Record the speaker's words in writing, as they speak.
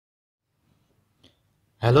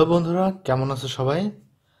Hello বন্ধুরা, কেমন আছো সবাই?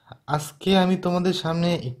 আজকে আমি তোমাদের সামনে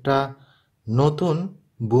একটা নতুন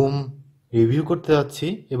বুম রিভিউ করতে যাচ্ছি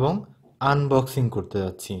এবং আনবক্সিং করতে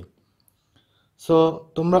যাচ্ছি। সো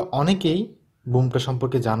তোমরা অনেকেই বুমটা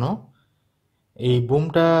সম্পর্কে জানো। এই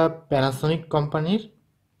বুমটা প্যানাসোনিক কোম্পানির।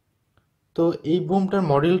 তো এই বুমটার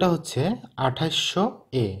মডেলটা হচ্ছে 2800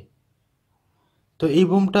 এ। তো এই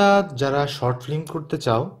বুমটা যারা শর্ট ফিল্ম করতে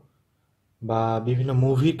চাও বা বিভিন্ন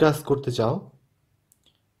মুভির কাজ করতে চাও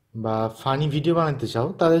বা ফানি ভিডিও বানাতে চাও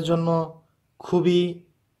তাদের জন্য খুবই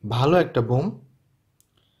ভালো একটা বুম।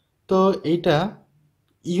 তো এইটা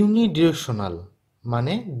ইউনিডিরেকশনাল,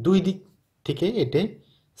 মানে দুই দিক থেকে এতে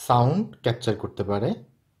সাউন্ড ক্যাপচার করতে পারে।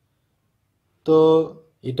 তো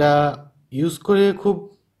এটা ইউজ করে খুব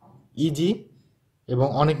ইজি এবং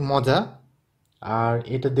অনেক মজা। আর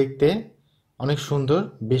এটা দেখতে অনেক সুন্দর,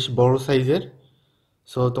 বেশ বড় সাইজের।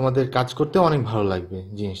 সো তোমাদের কাজ করতে অনেক ভালো লাগবে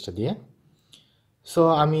জিনিসটা দিয়ে। সো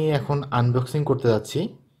আমি এখন আনবক্সিং করতে যাচ্ছি।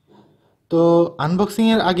 তো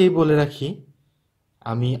আনবক্সিংয়ের আগেই বলে রাখি,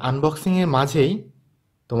 আমি আনবক্সিংয়ের মাঝেই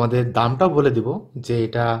তোমাদের দামটা বলে দিব যে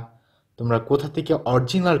এটা তোমরা কোথা থেকে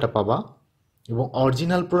অরিজিনালটা পাবা এবং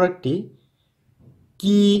অরিজিনাল প্রোডাক্টটি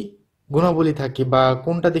কি গুণাবলী থাকে বা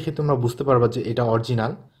কোনটা দেখে তোমরা বুঝতে পারবা যে এটা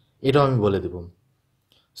অরিজিনাল, এটাও আমি বলে দেব।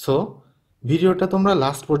 সো ভিডিওটা তোমরা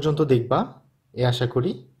লাস্ট পর্যন্ত দেখবা, এ আশা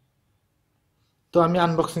করি। তো আমি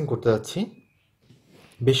আনবক্সিং করতে যাচ্ছি।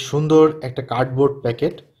 বেশ সুন্দর একটা কার্ডবোর্ড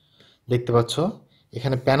প্যাকেট দেখতে পাচ্ছ।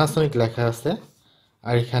 এখানে প্যানাসোনিক লেখা আছে,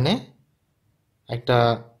 আর এখানে একটা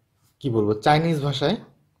কি বলবো চাইনিজ ভাষায়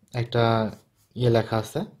একটা লেখা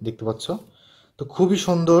আছে দেখতে পাচ্ছ। তো খুবই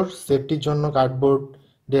সুন্দর, সেফটির জন্য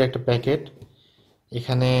কার্ডবোর্ডের একটা প্যাকেট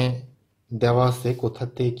এখানে দেওয়া আছে, কোথা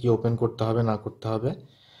থেকে কি ওপেন করতে হবে না করতে হবে।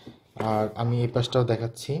 আর আমি এই পাশটাও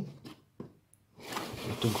দেখাচ্ছি,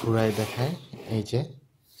 একটু ঘুরায় দেখায়। এই যে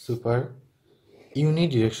super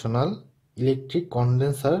unidirectional electric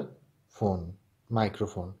condenser phone,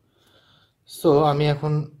 microphone. So আমি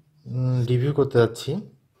এখন রিভিউ করতে যাচ্ছি।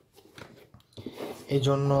 এই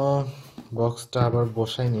জন্য বক্সটা আবার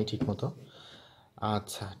বসাইনি ঠিক মতো।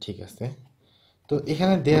 আচ্ছা, ঠিক আছে। তো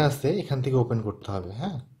এখানে দেয়া আছে, এখান থেকে ওপেন করতে হবে।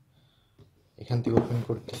 হ্যাঁ, এখান থেকে ওপেন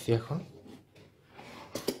করতেছি এখন।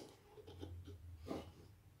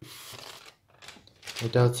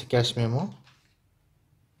 এটা হচ্ছে ক্যাশ মেমো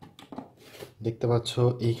দেখতে পাচ্ছ।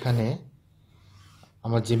 এইখানে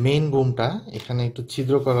আমার যে মেইন বুমটা, এখানে একটু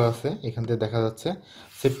ছিদ্র করা আছে, এখান থেকে দেখা যাচ্ছে।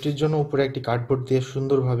 সেফটির জন্য উপরে একটি কার্ডবোর্ড দিয়ে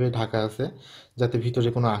সুন্দরভাবে ঢাকা আছে, যাতে ভিতরে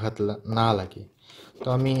কোনো আঘাত না লাগে। তো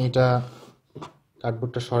আমি এটা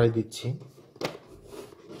কার্ডবোর্ডটা সরাই দিচ্ছি।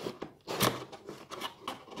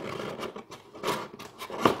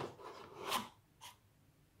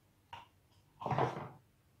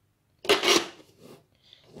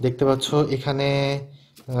 দেখতে পাচ্ছ এখানে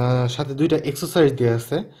সাথে দুইটা এক্সারসাইজ দেওয়া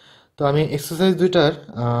আছে। তো আমি এক্সারসাইজ দুইটার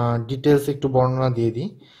ডিটেলস একটু বর্ণনা দিয়ে দিই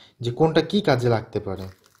যে কোনটা কি কাজে লাগতে পারে।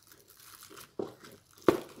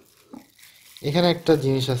 এখানে একটা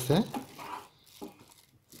জিনিস আছে,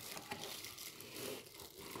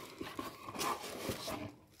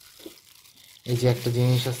 এই যে একটা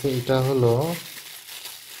জিনিস আছে, এটা হলো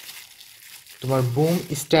তোমার বুম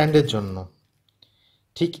স্ট্যান্ডের জন্য।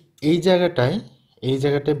 ঠিক এই জায়গাটায়, এই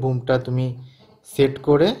জায়গাটায় বুমটা তুমি সেট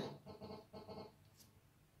করে,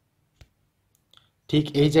 ঠিক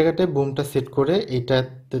এই জায়গাটায় বুমটা সেট করে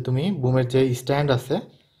এইটাতে তুমি বুমের যে স্ট্যান্ড আছে,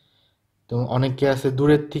 তো অনেকে আছে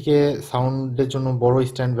দূরের থেকে সাউন্ডের জন্য বড়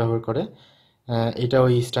স্ট্যান্ড ব্যবহার করে। এটা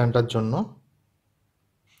ওই স্ট্যান্ডটার জন্য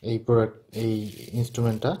এই প্রোডাক্ট, এই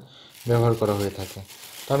ইনস্ট্রুমেন্টটা ব্যবহার করা হয়ে থাকে।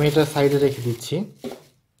 তো আমি এটা সাইডে রেখে দিচ্ছি।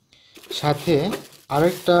 সাথে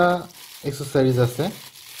আরেকটা এক্সারসাইজ আছে।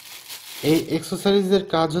 এই এক্সারসাইজের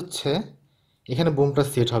কাজ হচ্ছে, এখানে বুমটা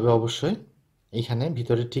সেট হবে অবশ্যই। এইখানে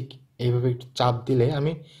ভিতরে ঠিক এইভাবে একটু চাপ দিলে,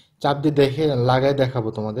 আমি চাপ দিয়ে লাগায় দেখাবো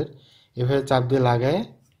তোমাদের। এভাবে চাপ দিয়ে লাগায়,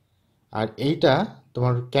 আর এইটা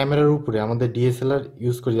তোমার ক্যামেরার উপরে, আমাদের ডিএসএলআর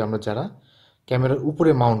ইউজ করি আমরা যারা, ক্যামেরার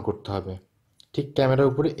উপরে মাউন্ট করতে হবে। ঠিক ক্যামেরার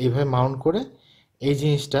উপরে এইভাবে মাউন্ট করে এই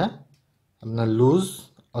জিনিসটা আপনার লুজ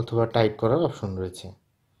অথবা টাইট করার অপশন রয়েছে।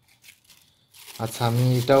 আচ্ছা, আমি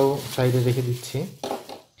এটাও সাইডে রেখে দিচ্ছি।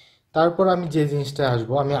 তারপর আমি যে জিনিসটা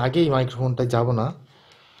আসবো, আমি আগেই মাইক্রোফোনটায় যাব না,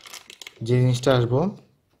 যে জিনিসটা আসবো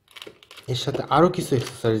এর সাথে আরও কিছু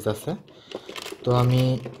এক্সারসাইজ আছে। তো আমি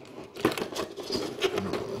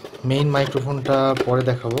মেইন মাইক্রোফোনটা পরে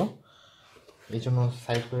দেখাবো, এই জন্য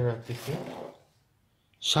সাইড করে রাখতেছি।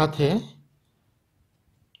 সাথে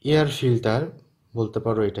এয়ার ফিল্টার বলতে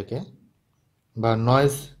পারো এটাকে, বা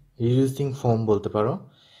নয়েজ রিডিউসিং ফোম বলতে পারো।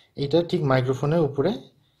 এটা ঠিক মাইক্রোফোনের উপরে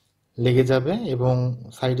লেগে যাবে এবং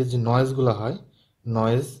সাইডে যে নয়েজগুলো হয়,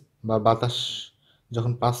 নয়েজ বা বাতাস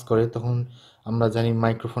যখন পাস করে তখন আমরা জানি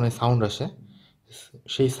মাইক্রোফোনে সাউন্ড আসে,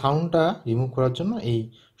 সেই সাউন্ডটা রিমুভ করার জন্য এই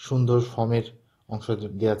সুন্দর ফর্মের অংশ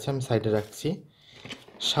দেওয়া আছে, আমি সাইডে রাখছি।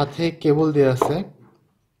 সাথে কেবল দেওয়া আছে,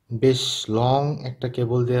 বেশ লং একটা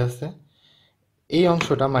কেবল দেওয়া আছে। এই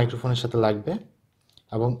অংশটা মাইক্রোফোনের সাথে লাগবে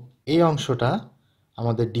এবং এই অংশটা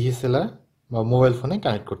আমাদের ডিএসএলআর বা মোবাইল ফোনে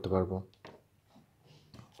কানেক্ট করতে পারবো।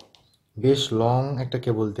 বেশ লং একটা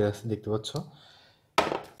কেবল দেওয়া আছে, দেখতে পাচ্ছ।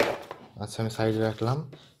 আচ্ছা, আমি সাইডে রাখলাম।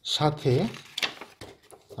 সাথে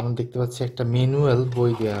আমরা দেখতে পাচ্ছি একটা ম্যানুয়াল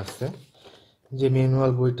বই দেওয়া আছে, যে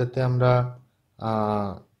ম্যানুয়াল বইটাতে আমরা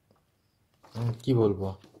কি বলবো,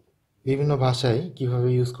 বিভিন্ন ভাষায় কিভাবে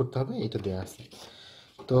ইউজ করতে হবে এটা দেওয়া আছে।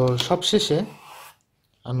 তো সবশেষে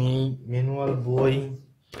আমি ম্যানুয়াল বই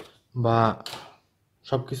বা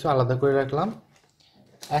সব কিছু আলাদা করে রাখলাম।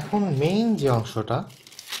 এখন মেইন যে অংশটা,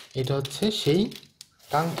 এটা হচ্ছে সেই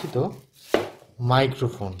কাঙ্ক্ষিত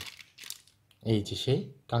মাইক্রোফোন। এই যে সেই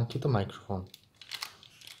কাঙ্ক্ষিত মাইক্রোফোন।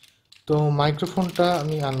 তো মাইক্রোফোনটা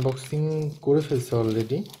আমি আনবক্সিং করে ফেলছি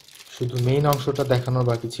অলরেডি, শুধু মেইন অংশটা দেখানোর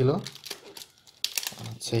বাকি ছিল।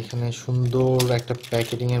 আচ্ছা, এখানে সুন্দর একটা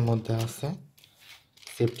প্যাকেজিংয়ের মধ্যে আছে,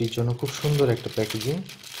 সেফটির জন্য খুব সুন্দর একটা প্যাকেজিং।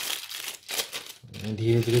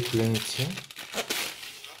 ধীরে ধীরে খুলে নিচ্ছি।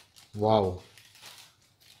 ওয়াও,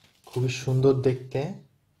 খুবই সুন্দর দেখতে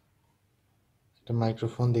একটা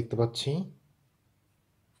মাইক্রোফোন দেখতে পাচ্ছি।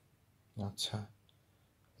 আচ্ছা,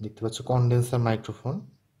 দেখতে পাচ্ছ কন্ডেন্সার মাইক্রোফোন।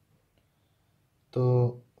 তো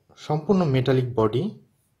সম্পূর্ণ মেটালিক বডি,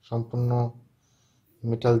 সম্পূর্ণ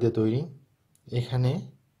মেটাল দিয়ে তৈরি। এখানে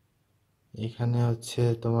এখানে হচ্ছে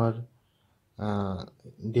তোমার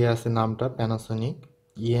দেয়া আছে নামটা, Panasonic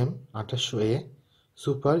EM2800A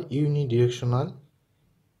super unidirectional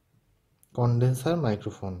condenser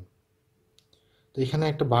microphone. তো এখানে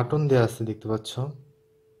একটা বাটন দেয়া আছে, দেখতে পাচ্ছ।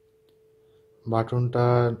 বাটনটা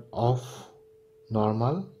অফ,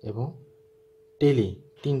 নর্মাল এবং টেলি,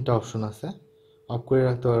 তিনটা অপশন আছে। অফ করে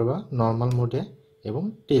রাখতে পারবা নর্মাল মোডে এবং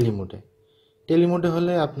টেলি মোডে। টেলি মোডে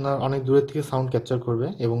হলে আপনার অনেক দূরের থেকে সাউন্ড ক্যাপচার করবে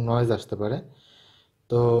এবং নয়েজ আসতে পারে।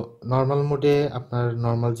 তো নর্মাল মোডে আপনার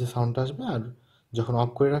নর্মাল যে সাউন্ডটা আসবে, আর যখন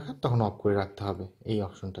অফ করে রাখা তখন অফ করে রাখতে হবে এই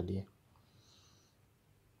অপশনটা দিয়ে।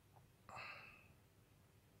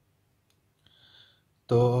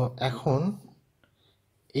 তো এখন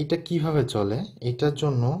এইটা কিভাবে চলে, এটার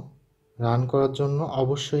জন্য রান করার জন্য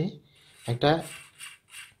অবশ্যই একটা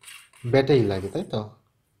ব্যাটারি লাগে, তাই তো?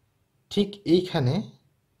 ঠিক এইখানে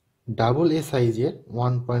ডাবল এ সাইজের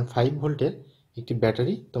 1.5 ভোল্টের একটি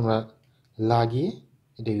ব্যাটারি তোমরা লাগিয়ে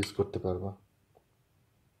এটা ইউজ করতে পারবো।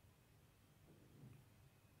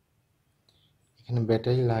 এখানে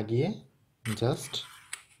ব্যাটারি লাগিয়ে জাস্ট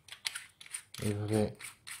এইভাবে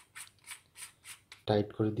টাইট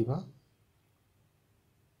করে দিবা।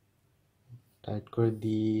 টাইট করে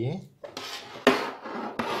দিয়ে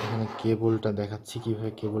এখানে কেবলটা দেখাচ্ছি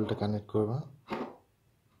কিভাবে কেবলটা কানেক্ট করবা।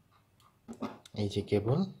 এই যে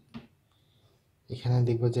কেবল, এখানে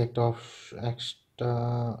দেখবো যে একটা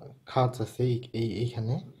খাঁজ আছে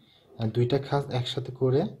এইখানে, আর দুইটা খাঁজ একসাথে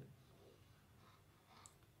করে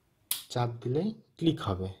চাপ দিলেই ক্লিক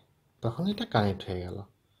হবে, তখন এটা কানেক্ট হয়ে গেল।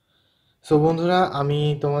 সো বন্ধুরা, আমি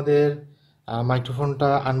তোমাদের মাইক্রোফোনটা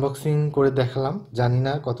আনবক্সিং করে দেখালাম। জানি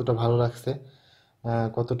না কতটা ভালো লাগছে,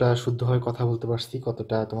 কতটা শুদ্ধভাবে কথা বলতে পারছি,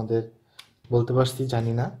 কতটা তোমাদের বলতে পারছি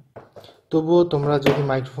জানি না। তবুও তোমরা যদি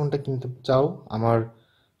মাইক্রোফোনটা কিনতে চাও, আমার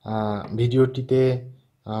ভিডিওটিতে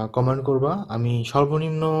কমেন্ট করবা। আমি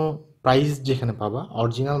সর্বনিম্ন প্রাইস যেখানে পাবা,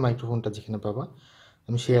 অরিজিনাল মাইক্রোফোনটা যেখানে পাবা,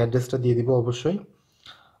 আমি সেই অ্যাড্রেসটা দিয়ে দিব অবশ্যই।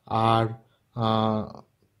 আর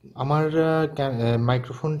আমার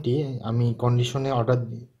মাইক্রোফোনটি আমি কন্ডিশনে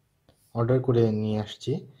অর্ডার করে নিয়ে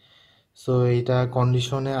আসছি। সো এটা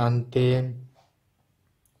কন্ডিশনে আনতে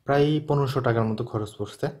প্রায় 1500 টাকার মতো খরচ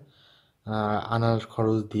পড়ছে। আনার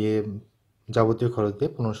খরচ দিয়ে, যাবতীয় খরচ দিয়ে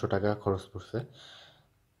 1500 টাকা খরচ পড়ছে।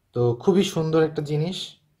 তো খুবই সুন্দর একটা জিনিস,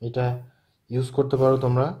 এটা ইউজ করতে পারো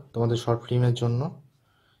তোমরা তোমাদের শর্ট ফিল্মের জন্য।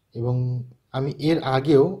 এবং আমি এর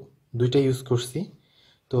আগেও দুইটা ইউজ করছি।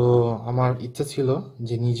 তো আমার ইচ্ছা ছিল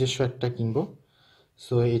যে নিজস্ব একটা কিনবো,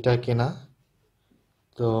 সো এটা কেনা।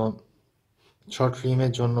 তো শর্ট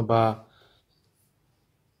ফিল্মের জন্য বা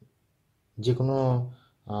যে কোনো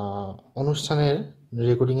অনুষ্ঠানের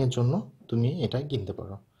রেকর্ডিংয়ের জন্য তুমি এটা কিনতে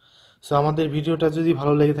পারো। সো আমাদের ভিডিওটা যদি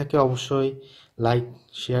ভালো লেগে থাকে অবশ্যই লাইক,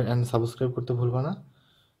 শেয়ার অ্যান্ড সাবস্ক্রাইব করতে ভুলবা না।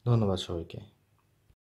 ধন্যবাদ সবাইকে।